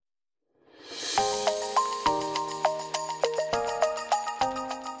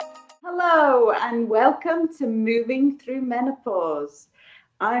and welcome to Moving Through Menopause.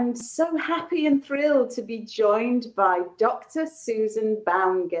 I'm so happy and thrilled to be joined by Dr. Susan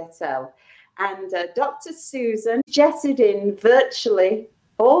Baumgärtel. And Dr. Susan jetted in virtually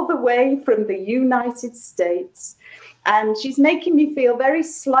all the way from the United States. And she's making me feel very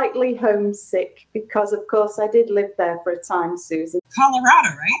slightly homesick because, of course, I did live there for a time, Susan. Colorado,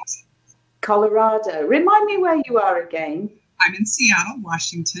 right? Colorado. Remind me where you are again. I'm in Seattle,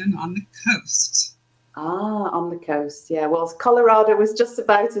 Washington, on the coast. On the coast. Yeah, well, Colorado was just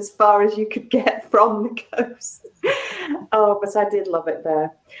about as far as you could get from the coast. Oh, but I did love it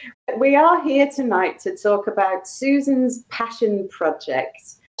there. We are here tonight to talk about Susan's passion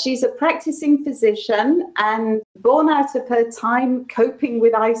project. She's a practicing physician and born out of her time coping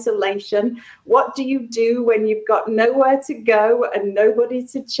with isolation. What do you do when you've got nowhere to go and nobody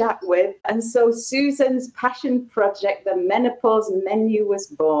to chat with? And so Susan's passion project, the Menopause Menu, was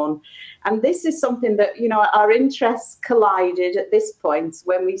born. And this is something that, you know, our interests collided at this point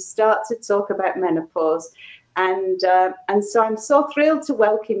when we start to talk about menopause. And so I'm so thrilled to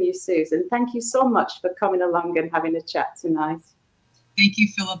welcome you, Susan. Thank you so much for coming along and having a chat tonight. Thank you,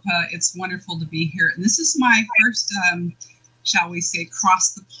 Philippa. It's wonderful to be here. And this is my first, shall we say,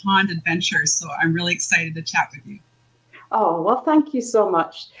 cross the pond adventure. So I'm really excited to chat with you. Oh, well, thank you so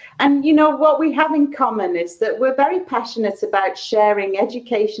much. And, you know, what we have in common is that we're very passionate about sharing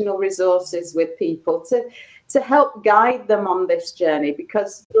educational resources with people to help guide them on this journey,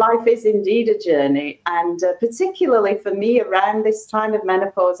 because life is indeed a journey. And particularly for me around this time of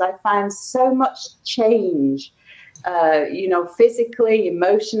menopause, I found so much change, physically,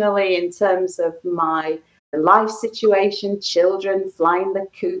 emotionally, in terms of my life situation, children flying the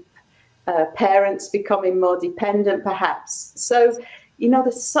coop, parents becoming more dependent, perhaps. So, you know,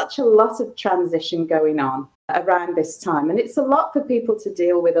 there's such a lot of transition going on around this time, and it's a lot for people to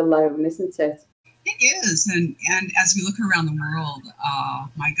deal with alone, isn't it? It is. And as we look around the world,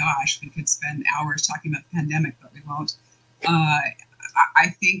 my gosh, we could spend hours talking about the pandemic, but we won't. I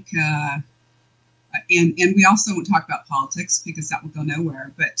think, and we also won't talk about politics because that will go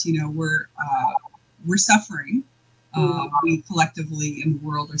nowhere. But, you know, we're suffering. We collectively in the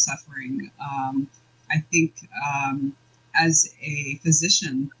world are suffering. I think as a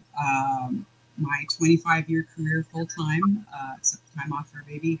physician, my 25-year career full-time, except time off for a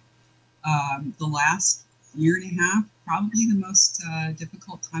baby, the last year and a half, probably the most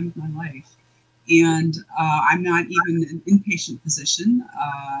difficult time of my life. And I'm not even an inpatient physician,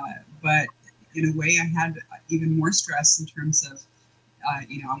 but in a way I had even more stress in terms of, I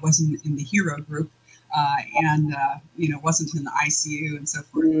wasn't in the hero group. Wasn't in the ICU and so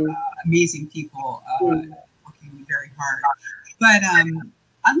forth. Amazing people working very hard. But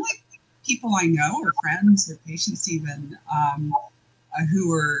unlike people I know or friends or patients even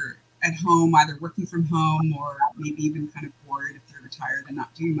who are at home, either working from home or maybe even kind of bored if they're retired and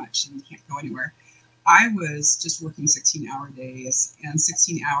not doing much and can't go anywhere, I was just working 16-hour days and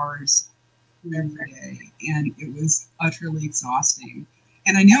 16 hours every day. And it was utterly exhausting.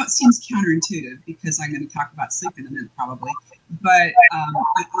 And I know it seems counterintuitive because I'm going to talk about sleep in a minute probably, but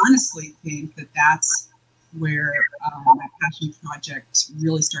I honestly think that that's where my passion project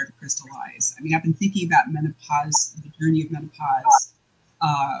really started to crystallize. I mean, I've been thinking about menopause, the journey of menopause,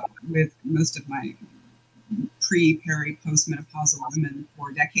 with most of my pre, peri, postmenopausal women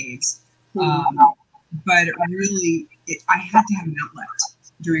for decades. But I had to have an outlet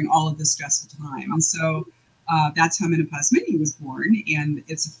during all of this stressful time. And so that's how Menopause Menu was born, and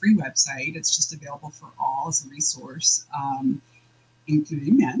it's a free website. It's just available for all as a resource,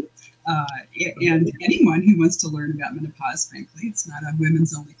 including men and anyone who wants to learn about menopause. Frankly, it's not a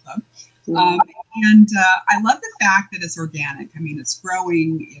women's only club. I love the fact that it's organic. I mean, it's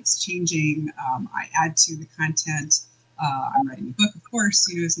growing, it's changing. I add to the content. I'm writing a book, of course.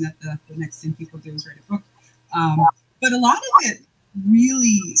 You know, isn't that the next thing people do is write a book? But a lot of it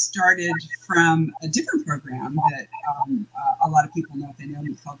really started from a different program that a lot of people know if they know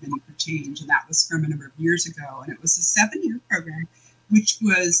me, called Menu for Change, and that was from a number of years ago. And it was a 7-year program, which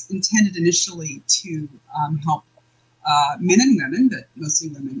was intended initially to help men and women, but mostly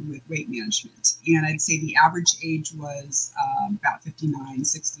women, with weight management. And I'd say the average age was about 59,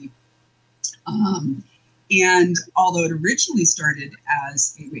 60. And although it originally started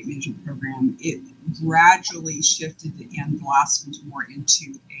as a weight management program, it gradually shifted and blossomed more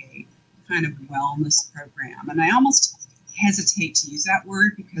into a kind of wellness program. And I almost hesitate to use that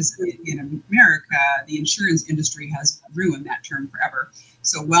word because in America, the insurance industry has ruined that term forever.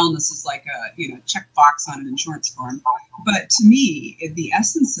 So wellness is like a checkbox on an insurance form. But to me, the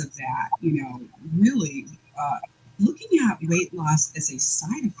essence of that, really looking at weight loss as a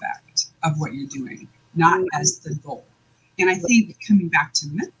side effect of what you're doing, not as the goal. And I think coming back to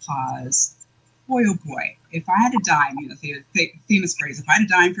menopause, boy, oh boy, if I had a dime, the famous phrase, if I had a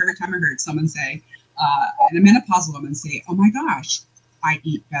dime for every time I heard someone say, and a menopausal woman say, oh my gosh, I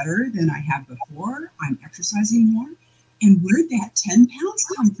eat better than I have before, I'm exercising more. And where'd that 10 pounds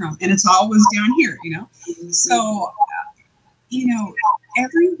come from? And it's always down here, So,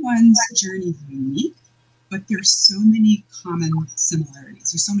 everyone's journey is unique, but there's so many common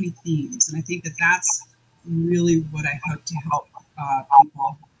similarities. There's so many themes. And I think that that's really what I hope to help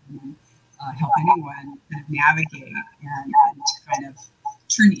people, help anyone kind of navigate and kind of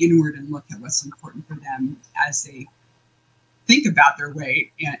turn inward and look at what's important for them as they think about their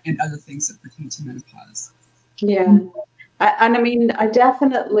weight and other things that pertain to menopause. Yeah. And I mean, I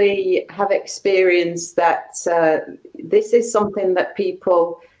definitely have experienced that this is something that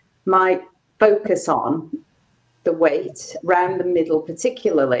people might focus on, the weight around the middle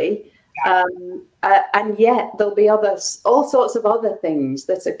particularly. And yet there'll be all sorts of other things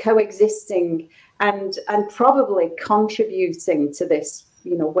that are coexisting and probably contributing to this,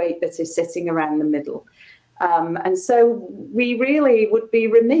 weight that is sitting around the middle. And so we really would be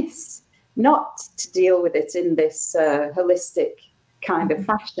remiss not to deal with it in this holistic kind of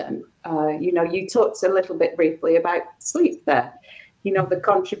fashion. You talked a little bit briefly about sleep there. The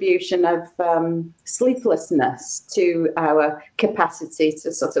contribution of sleeplessness to our capacity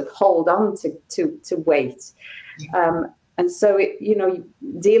to sort of hold on to weight. And so,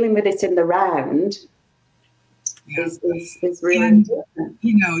 dealing with it in the round is really important.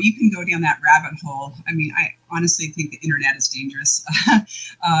 You can go down that rabbit hole. I mean, I honestly think the internet is dangerous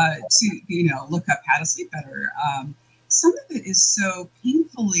to, look up how to sleep better. Some of it is so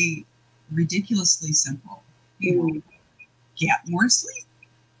painfully, ridiculously simple. Get more sleep,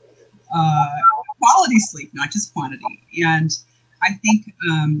 quality sleep, not just quantity. And I think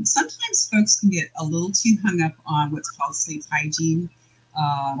sometimes folks can get a little too hung up on what's called sleep hygiene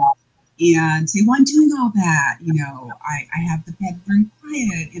and say, well, I'm doing all that. I have the bed very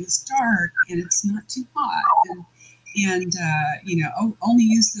quiet and it's dark and it's not too hot. And only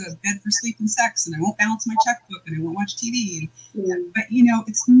use the bed for sleep and sex, and I won't balance my checkbook, and I won't watch TV. But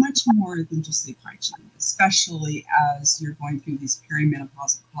it's much more than just sleep hygiene, especially as you're going through these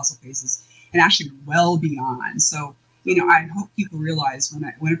perimenopausal phases, and actually well beyond. So, I hope people realize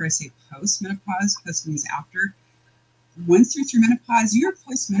whenever I say post-menopause, post means after. Once you're through menopause, you're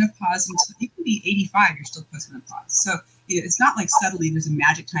post-menopause until you can be 85. You're still post-menopause. So it's not like suddenly there's a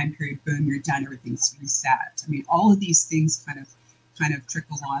magic time period. Boom, you're done. Everything's reset. I mean, all of these things kind of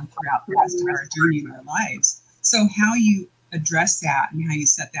trickle on throughout the rest of our journey in our lives. So how you address that and how you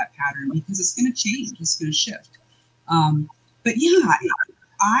set that pattern, because it's going to change. It's going to shift. But yeah,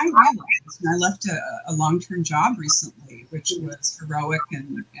 I realized, and I left a long-term job recently, which was heroic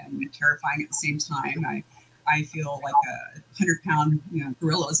and terrifying at the same time. I feel like a 100-pound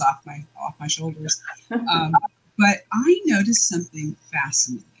gorilla is off my shoulders. But I noticed something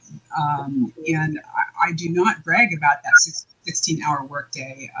fascinating, and I do not brag about that 16-hour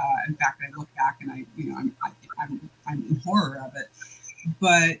workday. In fact, I look back and I'm in horror of it.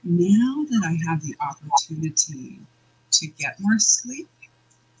 But now that I have the opportunity to get more sleep,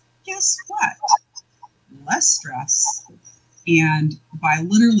 guess what? Less stress, and by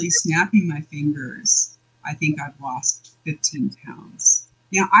literally snapping my fingers, I think I've lost 15 pounds.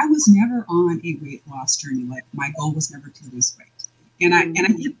 Now, I was never on a weight loss journey. Like, my goal was never to lose weight. And I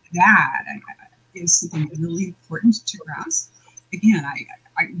think that is something really important to grasp. Again, I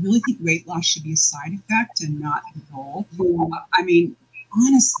really think weight loss should be a side effect and not the goal. I mean,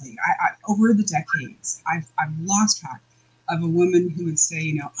 honestly, I over the decades, I've lost track of a woman who would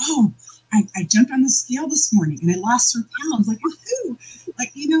say, oh, I jumped on the scale this morning and I lost 3 pounds. Like, woohoo!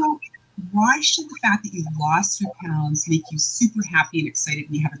 Like, why should the fact that you've lost 3 pounds make you super happy and excited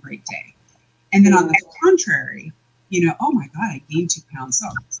and you have a great day? And then on the contrary, oh my God, I gained 2 pounds.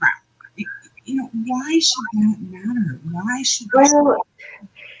 Oh, crap. Why should that matter? Why should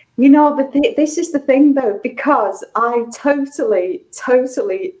this is the thing though, because I totally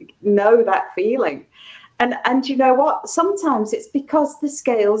know that feeling. And you know what? Sometimes it's because the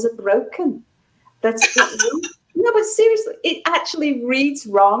scales are broken. But seriously, it actually reads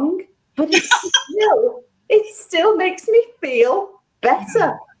wrong. But it still makes me feel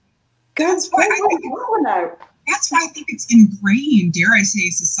better. That's why I think it's ingrained, dare I say,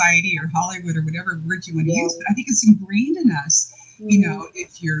 society or Hollywood or whatever word you want to use, but I think it's ingrained in us.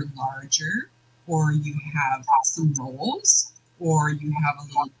 If you're larger or you have some rolls or you have a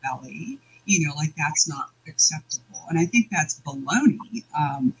little belly, that's not acceptable. And I think that's baloney.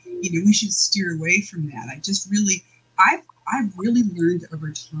 We should steer away from that. I just really I've really learned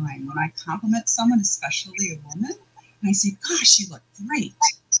over time when I compliment someone, especially a woman, and I say, "Gosh, you look great."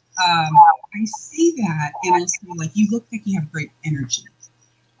 I say that, and I'll say, like, "You look like you have great energy,"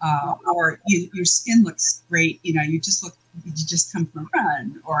 or your skin looks great. You just come from a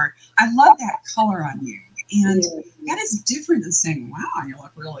run, or I love that color on you. And that is different than saying, "Wow, you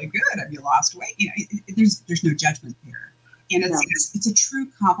look really good. Have you lost weight?" There's no judgment there, and it's a true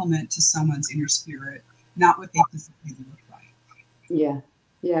compliment to someone's inner spirit, not what they physically look like. Yeah.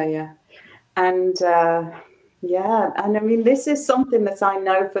 And and I mean, this is something that I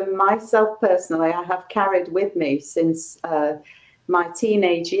know for myself personally, I have carried with me since my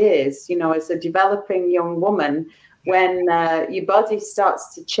teenage years. As a developing young woman, when your body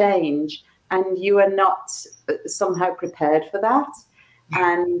starts to change and you are not somehow prepared for that.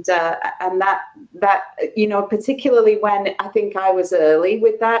 And that particularly when I think I was early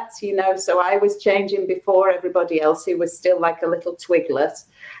with that, so I was changing before everybody else who was still like a little twiglet.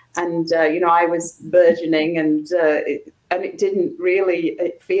 And, I was burgeoning and it didn't really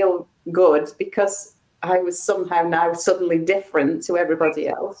feel good because I was somehow now suddenly different to everybody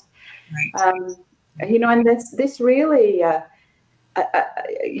else. Right. And this really,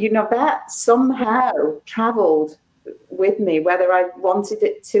 that somehow traveled with me, whether I wanted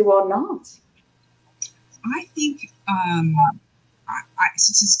it to or not. I think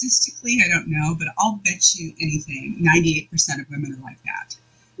statistically, I don't know, but I'll bet you anything, 98% of women are like that.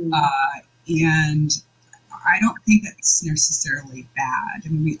 And I don't think that's necessarily bad. I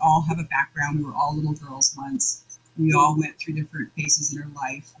mean, we all have a background. We were all little girls once. We all went through different phases in our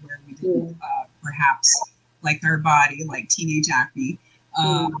life where we didn't perhaps like our body, like teenage acne.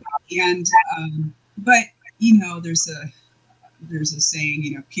 But there's a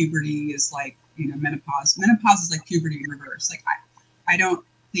saying, puberty is like, menopause. Menopause is like puberty in reverse. Like, I don't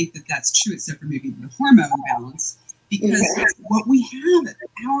think that that's true, except for maybe the hormone imbalance, because what we have at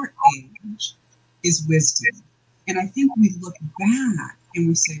our age is wisdom. And I think we look back and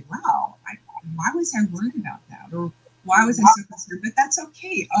we say, wow, why was I worried about that? Or why was I so concerned? But that's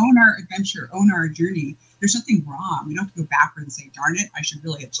okay. Own our adventure, own our journey. There's nothing wrong. We don't have to go backward and say, darn it, I should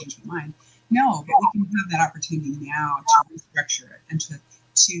really have changed my mind. No, but we can have that opportunity now to restructure it and to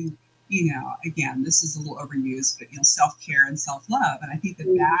again, this is a little overused, but self-care and self-love. And I think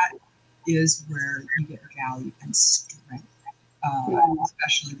that is where you get value and strength,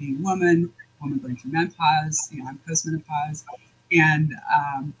 especially being a woman going through menopause. I'm postmenopause, and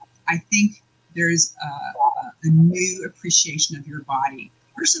I think there's a new appreciation of your body.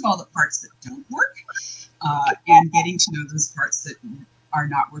 First of all, the parts that don't work, and getting to know those parts that are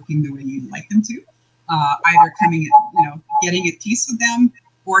not working the way you'd like them to. Either getting at peace with them,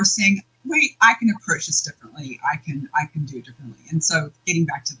 or saying, wait, I can approach this differently. I can do it differently. And so getting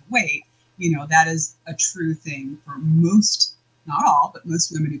back to the weight, that is a true thing for most, not all, but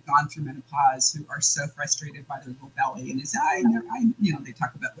most women who've gone through menopause who are so frustrated by their little belly. And they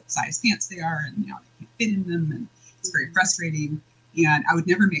talk about what size pants they are and, they can't fit in them. And it's very frustrating. And I would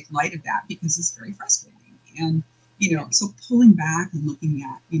never make light of that because it's very frustrating. And, so pulling back and looking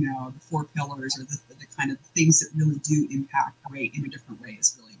at, the 4 pillars or the kind of things that really do impact weight in a different way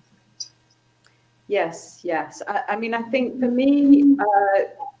is really important. Yes. I mean, I think for me,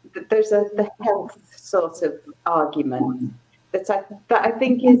 there's the health sort of argument that I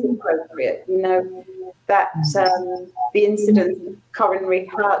think is appropriate. That the incidence of coronary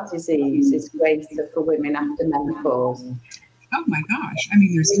heart disease is greater for women after menopause. Oh my gosh. I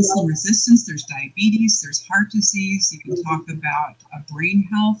mean, there's insulin resistance, there's diabetes, there's heart disease. You can talk about brain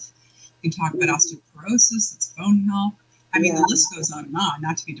health. You can talk about osteoporosis, that's bone health. I mean, the list goes on and on,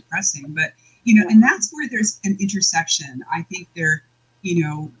 not to be depressing, but, and that's where there's an intersection. I think there,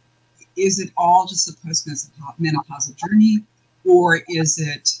 is it all just a postmenopausal journey, or is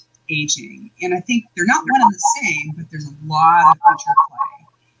it aging? And I think they're not one and the same, but there's a lot of interplay.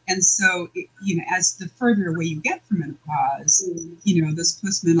 And so, as the further away you get from menopause, those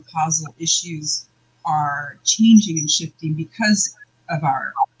postmenopausal issues are changing and shifting because of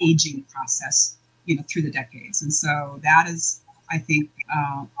our aging process, through the decades. And so that is, I think,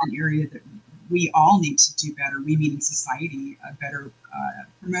 an area that we all need to do better. We mean in society, better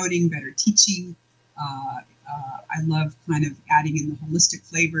promoting, better teaching. I love kind of adding in the holistic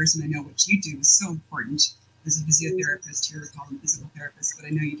flavors, and I know what you do is so important. As a physiotherapist, you're called a physical therapist, but I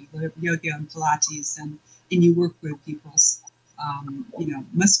know you do yoga and Pilates, and you work with people's,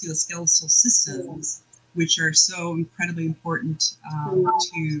 musculoskeletal systems, which are so incredibly important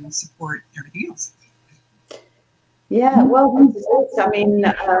to support everything else. Yeah, well, I mean,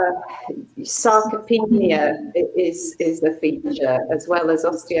 sarcopenia is a feature, as well as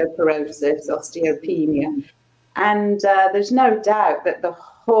osteoporosis, osteopenia. And there's no doubt that the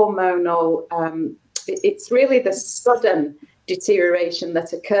hormonal, it's really the sudden deterioration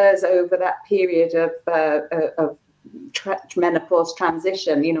that occurs over that period of menopause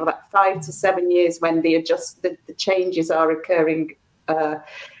transition, you know, that 5 to 7 years when the changes are occurring at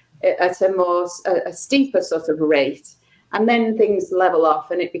a steeper sort of rate. And then things level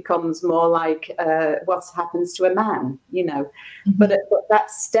off and it becomes more like what happens to a man, you know. Mm-hmm. But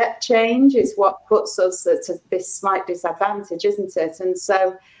that step change is what puts us at this slight disadvantage, isn't it? And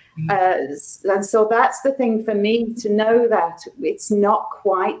so, and so that's the thing for me, to know that it's not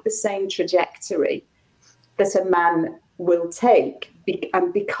quite the same trajectory that a man will take,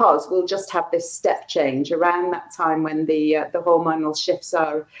 and because we'll just have this step change around that time when the hormonal shifts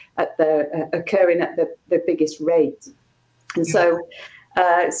are occurring at the biggest rate. And so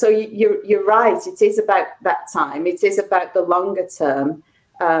you're right. It is about that time. It is about the longer term,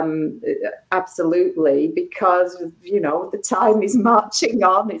 absolutely, because, you know, the time is marching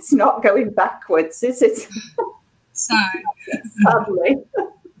on. It's not going backwards, is it? Sadly.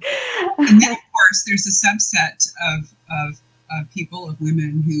 And then, of course, there's a subset of people, of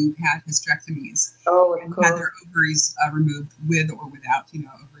women who had hysterectomies and had their ovaries removed with or without, you know,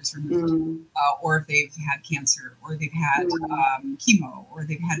 ovaries removed, or if they've had cancer, or they've had chemo, or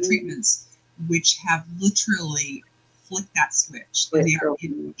they've had treatments which have literally flicked that switch. And they are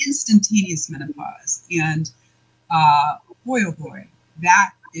in instantaneous menopause. And boy, oh boy,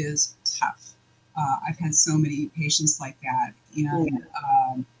 that is tough. I've had so many patients like that. And,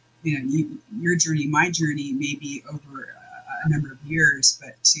 you know, your journey, my journey may be over a number of years,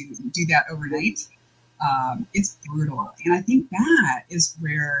 but to do that overnight, it's brutal. And I think that is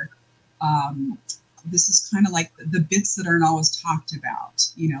where this is kind of like the bits that aren't always talked about.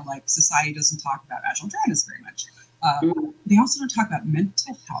 You know, like society doesn't talk about vaginal dryness very much. They also don't talk about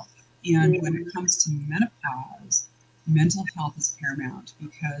mental health. And when it comes to menopause, mental health is paramount,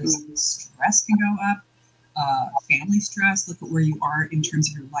 because stress can go up. Family stress, look at where you are in terms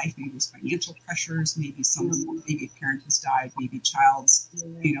of your life. Maybe there's financial pressures, maybe maybe a parent has died, maybe a child's,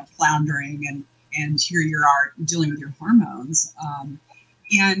 you know, floundering, and here you are dealing with your hormones.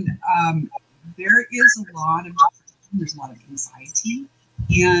 There is a lot of depression, there's a lot of anxiety,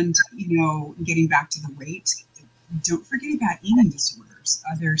 and, you know, getting back to the weight, don't forget about eating disorders.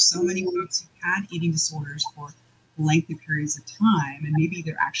 There are so many folks who've had eating disorders for lengthy periods of time, and maybe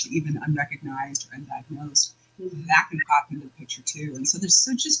they're actually even unrecognized or undiagnosed. That can pop into the picture too. And so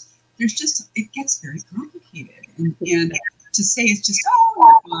it gets very complicated. And to say it's just, oh,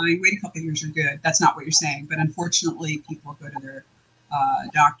 you're fine, wait a couple of years, you're good. That's not what you're saying. But unfortunately, people go to their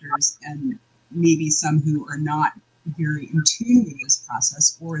doctors, and maybe some who are not very in tune with this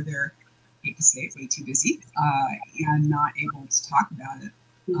process, or they're, I hate to say it, way too busy and not able to talk about it.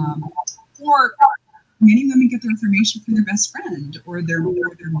 Or many women get their information from their best friend, or their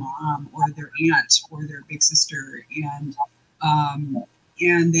mom, or their aunt, or their big sister, and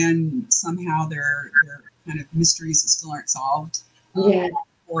then somehow their kind of mysteries that still aren't solved,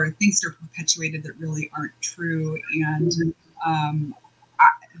 or things that are perpetuated that really aren't true. And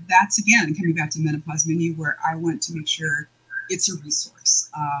that's, again, coming back to Menopause Menu, where I want to make sure it's a resource,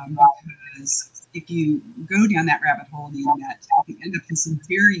 because if you go down that rabbit hole on the internet, you can end up in some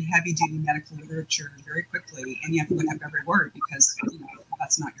very heavy-duty medical literature very quickly, and you have to look up every word, because, you know,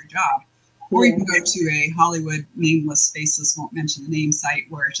 that's not your job. Or you can go to a Hollywood nameless, faceless, won't mention the name site,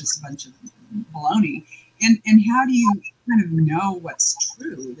 where it's just a bunch of baloney. And how do you kind of know what's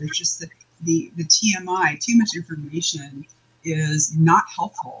true? There's just the TMI, too much information, is not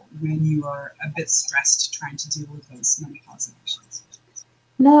helpful when you are a bit stressed trying to deal with those menopausal issues.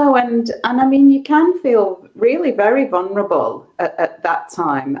 No, and I mean, you can feel really very vulnerable at that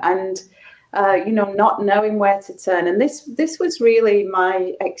time, and you know, not knowing where to turn. And this was really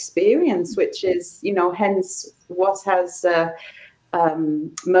my experience, which is, you know, hence what has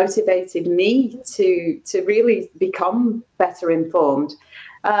motivated me to really become better informed.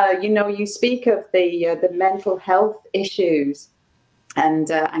 You know, you speak of the mental health issues and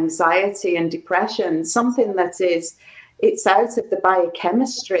anxiety and depression, something that is, it's out of the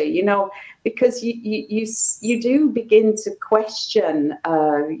biochemistry, you know, because you do begin to question,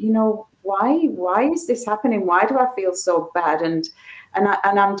 you know, why is this happening? Why do I feel so bad? And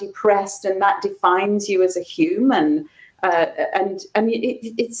I'm depressed, and that defines you as a human. And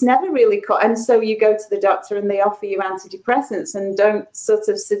it's never really caught. And so you go to the doctor and they offer you antidepressants and don't sort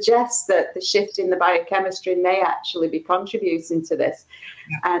of suggest that the shift in the biochemistry may actually be contributing to this,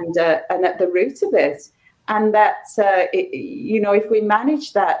 and at the root of it. And that, you know, if we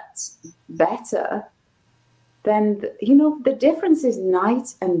manage that better, then, you know, the difference is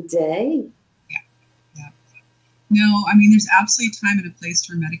night and day. Yeah. No, I mean, there's absolutely time and a place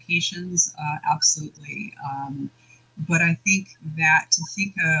for medications, absolutely. But I think that to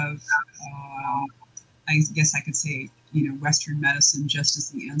think of, I guess I could say, Western medicine just as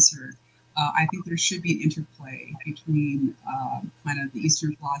the answer. I think there should be an interplay between kind of the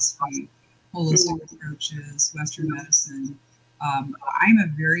Eastern philosophy, holistic approaches, Western medicine. I'm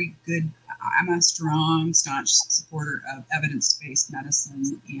a strong, staunch supporter of evidence-based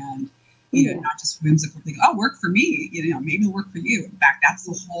medicine and, not just whimsical thing, oh, work for me, maybe it'll work for you. In fact, that's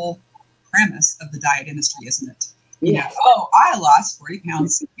the whole premise of the diet industry, isn't it? Oh, I lost 40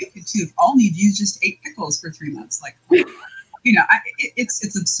 pounds. You could too. If only you just ate pickles for 3 months. Like,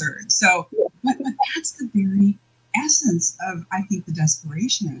 it's absurd. So, but that's the very essence of, I think, the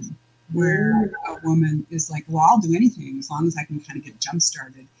desperation where a woman is like, well, I'll do anything as long as I can kind of get jump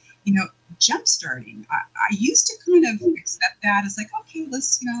started. Jump starting. I used to kind of accept that as like, okay,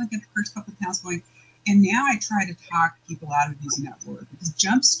 let's, get the first couple of pounds going. And now I try to talk people out of using that word because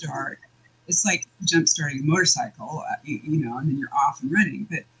jump start, it's like jump starting a motorcycle, and then you're off and running.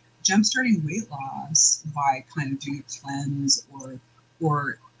 But jump starting weight loss by kind of doing a cleanse or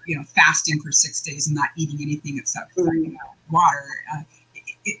fasting for 6 days and not eating anything except for water,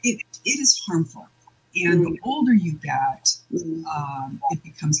 it is harmful. And the older you get, it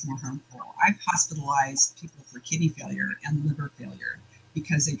becomes more harmful. I've hospitalized people for kidney failure and liver failure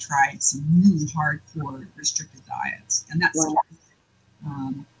because they tried some really hardcore restricted diets, and that's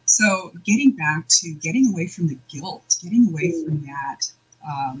so getting back to getting away from the guilt, getting away from that,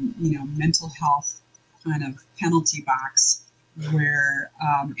 mental health kind of penalty box where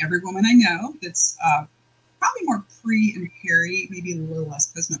every woman I know that's probably more pre and peri, maybe a little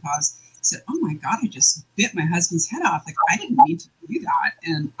less postmenopause, said, oh my God, I just bit my husband's head off. Like, I didn't mean to do that.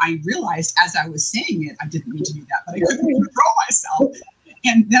 And I realized as I was saying it, I didn't mean to do that, but I couldn't control myself.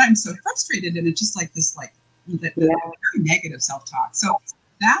 And then I'm so frustrated. And it's just like this, the very negative self-talk. So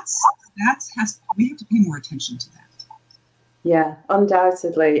we have to pay more attention to that. Yeah,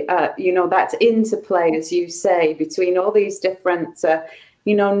 undoubtedly. That interplay, as you say, between all these different,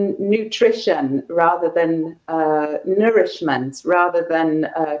 nutrition rather than nourishment, rather than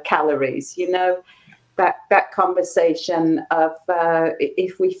calories, that conversation of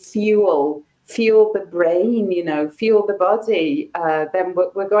if we fuel the brain, fuel the body, then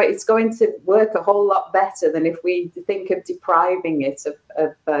it's going to work a whole lot better than if we think of depriving it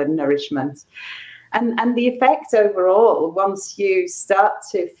of nourishment. And the effect overall, once you start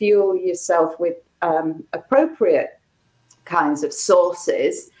to fuel yourself with appropriate kinds of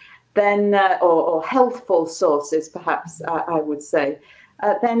sources, then or healthful sources, perhaps I would say,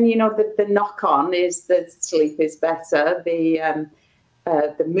 then the knock on is that sleep is better, the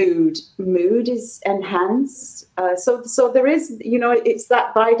mood is enhanced. So there is, it's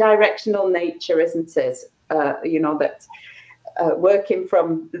that bi-directional nature, isn't it? That. Working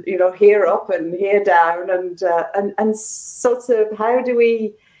from here up and here down, and sort of how do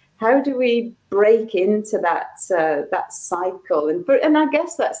we break into that cycle, and I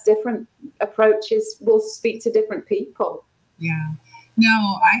guess that's different approaches will speak to different people. Yeah,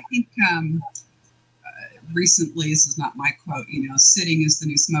 no, I think recently, this is not my quote, sitting is the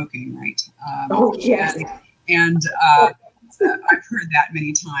new smoking, right? Oh yes, and I've heard that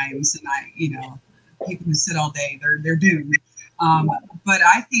many times, and people who sit all day, they're doomed. But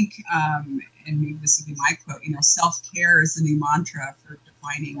I think, and maybe this would be my quote, self-care is the new mantra for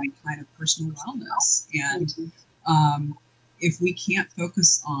defining kind of personal wellness. And if we can't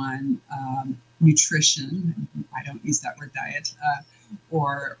focus on nutrition, I don't use that word diet,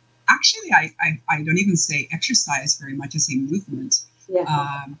 or actually I don't even say exercise very much, I say movement,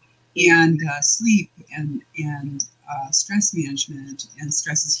 and sleep and stress management. And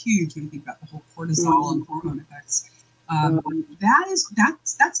stress is huge when you think about the whole cortisol and hormone effects.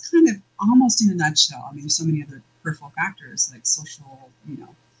 That's kind of almost in a nutshell. I mean, there's so many other peripheral factors like social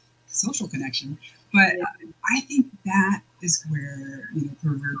connection, but I think that is where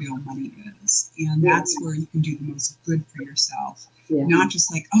proverbial money is, and that's where you can do the most good for yourself. Not just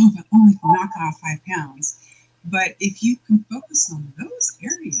like, oh, but only knock off 5 pounds, but if you can focus on those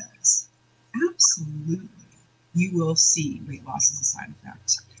areas, absolutely, you will see weight loss as a side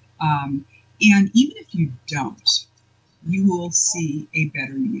effect. And even if you don't, you will see a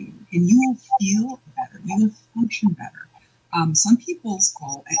better you, and you will feel better. You will function better. Some people's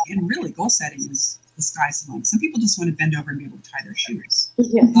goal, and really goal setting is the sky's the limit. Some people just want to bend over and be able to tie their shoes.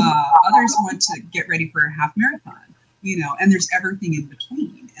 Others want to get ready for a half marathon, and there's everything in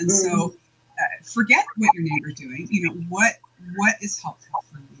between. And so forget what your neighbor's doing. What is helpful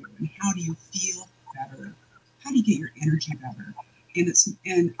for you, and how do you feel better? How do you get your energy better?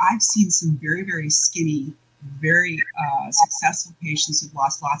 And I've seen some very, very skinny very successful patients who've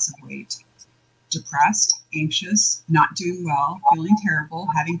lost lots of weight, depressed, anxious, not doing well, feeling terrible,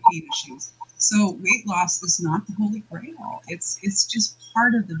 having pain issues. So weight loss is not the holy grail. It's just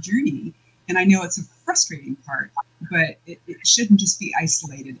part of the journey. And I know it's a frustrating part, but it shouldn't just be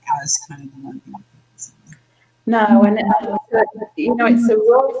isolated as kind of the one thing. No, and it's a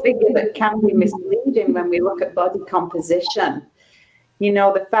raw figure that can be misleading when we look at body composition.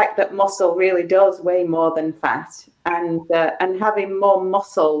 The fact that muscle really does weigh more than fat, and having more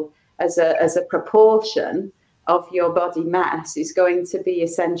muscle as a proportion of your body mass is going to be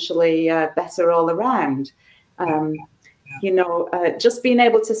essentially better all around. Just being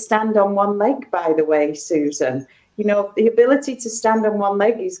able to stand on one leg, by the way, Susan, the ability to stand on one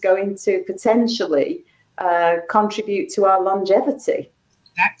leg is going to potentially contribute to our longevity.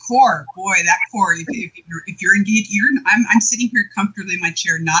 That core. If you're engaged, I'm sitting here comfortably in my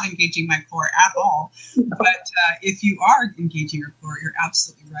chair, not engaging my core at all. But if you are engaging your core, you're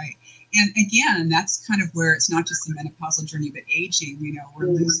absolutely right. And again, that's kind of where it's not just the menopausal journey, but aging. We're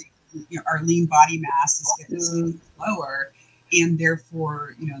losing our lean body mass is getting lower, and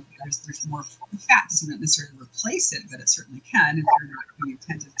therefore, there's more fat. Doesn't necessarily replace it, but it certainly can if you're not being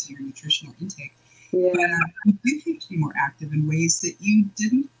attentive to your nutritional intake. Yeah. But you do have to be more active in ways that you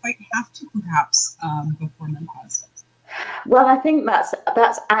didn't quite have to, perhaps, before menopause. Well, I think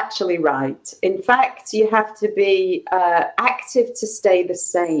that's actually right. In fact, you have to be active to stay the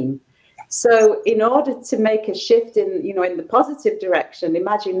same. So, in order to make a shift in the positive direction,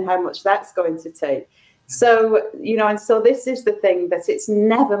 imagine how much that's going to take. So, and so this is the thing, that it's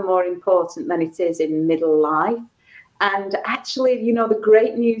never more important than it is in middle life. And actually, the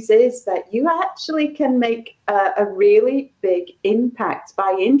great news is that you actually can make a really big impact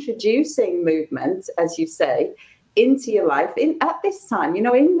by introducing movement, as you say, into your life at this time,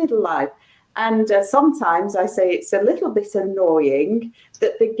 in middle life. And sometimes I say it's a little bit annoying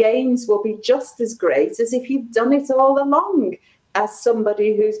that the gains will be just as great as if you've done it all along. As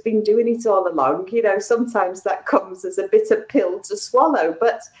somebody who's been doing it all along, sometimes that comes as a bitter pill to swallow.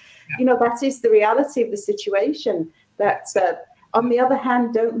 But, that is the reality of the situation. That, on the other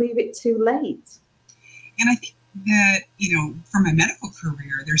hand, don't leave it too late. And I think that, from a medical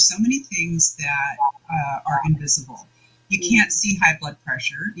career, there's so many things that are invisible. You can't see high blood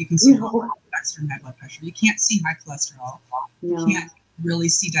pressure. You can see effects from high blood pressure. You can't see high cholesterol. You can't really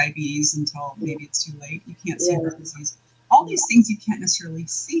see diabetes until maybe it's too late. You can't see heart disease. All these things you can't necessarily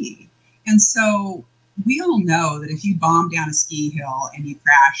see. And so we all know that if you bomb down a ski hill and you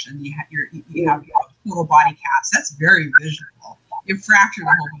crash and you have total body cast, that's very visual. You've fractured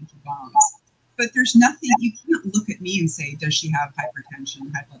a whole bunch of bones. But there's nothing, you can't look at me and say, does she have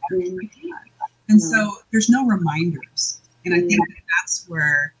hypertension, high blood pressure? You can't. And so there's no reminders. And I think that's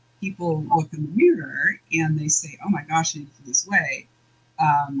where people look in the mirror and they say, oh my gosh, I need to lose weight.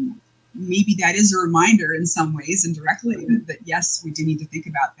 Maybe that is a reminder in some ways indirectly that yes, we do need to think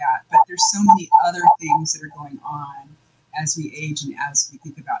about that. But there's so many other things that are going on as we age and as we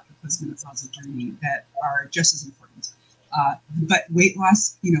think about the postmenopausal journey that are just as important. But weight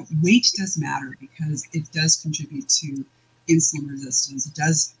loss, weight does matter because it does contribute to insulin resistance. It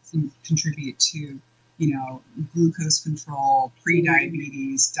does contribute to, glucose control,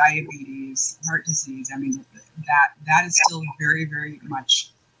 pre-diabetes, diabetes, heart disease. I mean, that is still very, very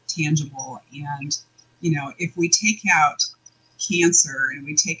much tangible. And, if we take out cancer and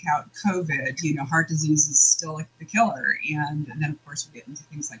we take out COVID, heart disease is still like the killer. And then, of course, we get into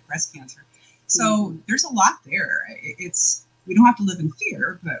things like breast cancer. So there's a lot there. We don't have to live in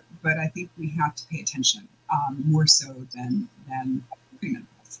fear, but I think we have to pay attention more so than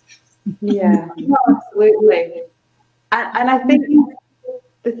premenopause. Yeah, no, absolutely. And I think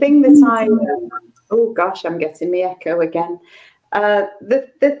the thing that oh gosh, I'm getting the echo again.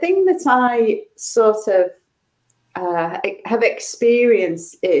 The thing that I sort of have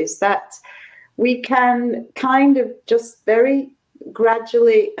experienced is that we can kind of just very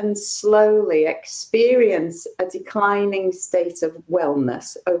gradually and slowly experience a declining state of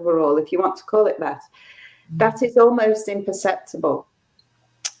wellness overall, if you want to call it that. That is almost imperceptible.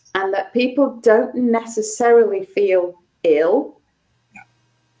 And that people don't necessarily feel ill. Yeah.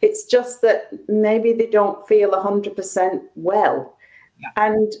 It's just that maybe they don't feel 100% well. Yeah.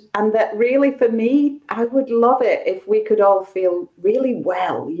 And that really, for me, I would love it if we could all feel really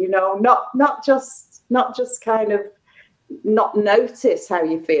well, not just kind of not notice how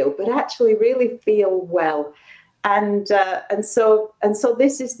you feel, but actually really feel well. And so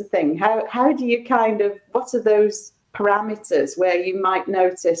this is the thing. How do you what are those parameters where you might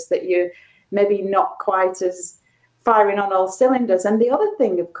notice that you're maybe not quite as firing on all cylinders. And the other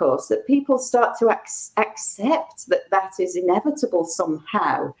thing, of course, that people start to accept that is inevitable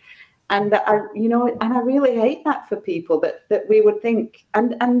somehow. And that I really hate that for people, that we would think,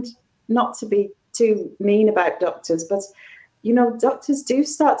 and not to be too mean about doctors, but doctors do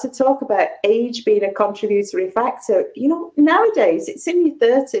start to talk about age being a contributory factor. Nowadays it's in your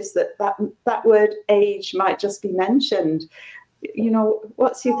 30s that word age might just be mentioned.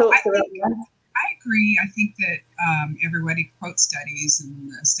 What's your thoughts about that? I agree. I think that everybody quotes studies,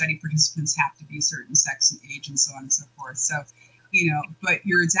 and the study participants have to be a certain sex and age and so on and so forth. So, but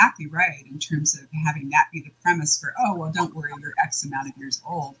you're exactly right in terms of having that be the premise for, oh, well, don't worry, you're X amount of years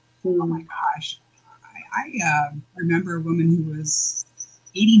old. Oh my gosh. I remember a woman who was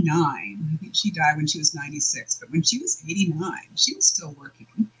 89. I think she died when she was 96. But when she was 89, she was still working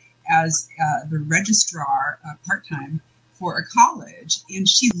as the registrar part-time for a college. And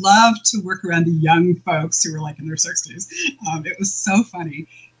she loved to work around the young folks who were like in their 60s. It was so funny.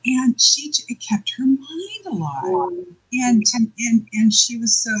 And it kept her mind alive. And she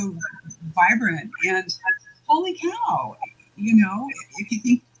was so vibrant. And holy cow, if you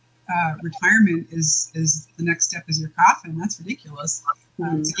think retirement is the next step is your coffin, that's ridiculous.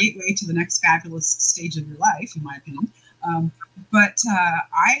 It's a gateway to the next fabulous stage of your life, in my opinion. But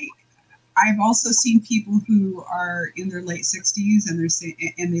I've also seen people who are in their late 60s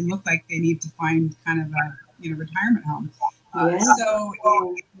and they look like they need to find kind of a retirement home. So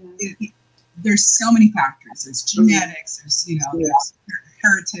there's so many factors. There's genetics. There's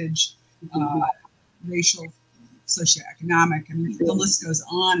heritage, racial, socioeconomic, and the list goes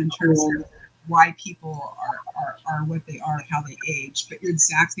on in terms of why people are what they are, how they age. But you're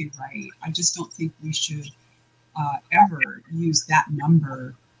exactly right. I just don't think we should ever use that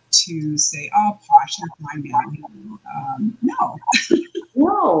number to say, oh, posh, you're fine now. No.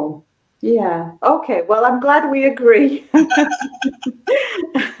 No. Yeah. Okay. Well, I'm glad we agree. I'm a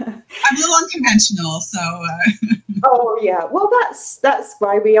little unconventional, so. Oh yeah. Well, that's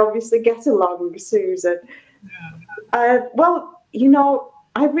why we obviously get along, Susan. Yeah. Well,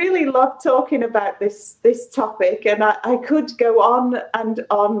 I really love talking about this topic, and I could go on and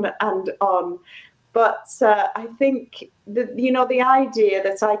on and on, but I think the idea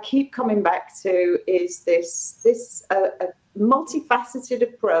that I keep coming back to is this multifaceted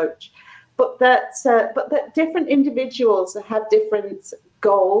approach, but that different individuals have different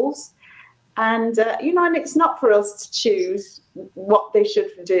goals, and and it's not for us to choose what they should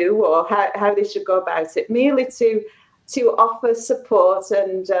do or how they should go about it, merely to offer support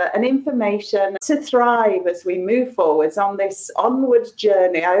and information to thrive as we move forwards on this onward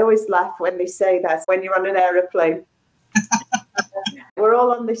journey. I always laugh when they say that when you're on an aeroplane. We're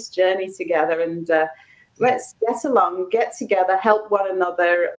all on this journey together, and let's get along, get together, help one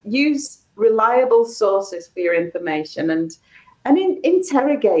another, use reliable sources for your information, and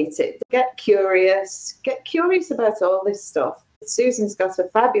interrogate it. Get curious about all this stuff. Susan's got a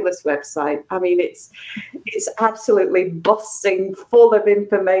fabulous website. I mean, it's absolutely busting full of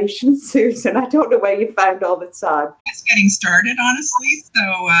information, Susan. I don't know where you found all the time. It's getting started, honestly.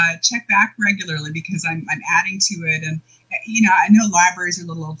 So check back regularly, because I'm adding to it. And I know libraries are a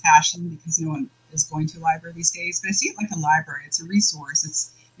little old-fashioned because no one is going to a library these days. But I see it like a library. It's a resource.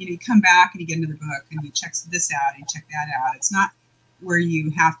 It's you come back and you get another book and you check this out and you check that out. It's not where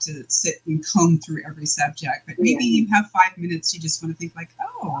you have to sit and comb through every subject, but maybe you have 5 minutes. You just want to think like,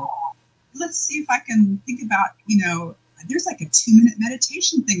 oh, let's see if I can think about, there's like a 2-minute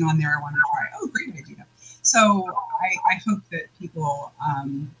meditation thing on there I want to try. Oh, great idea. So I hope that people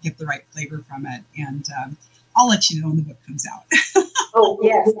get the right flavor from it, and I'll let you know when the book comes out. Oh,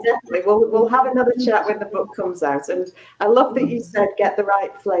 yes, definitely. We'll have another chat when the book comes out. And I love that you said get the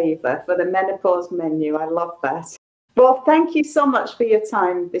right flavor for the menopause menu. I love that. Well, thank you so much for your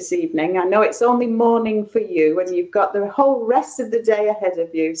time this evening. I know it's only morning for you and you've got the whole rest of the day ahead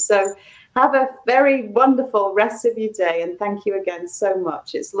of you. So have a very wonderful rest of your day. And thank you again so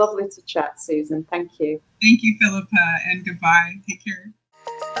much. It's lovely to chat, Susan. Thank you. Thank you, Philippa, and goodbye. Take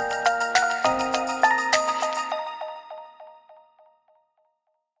care.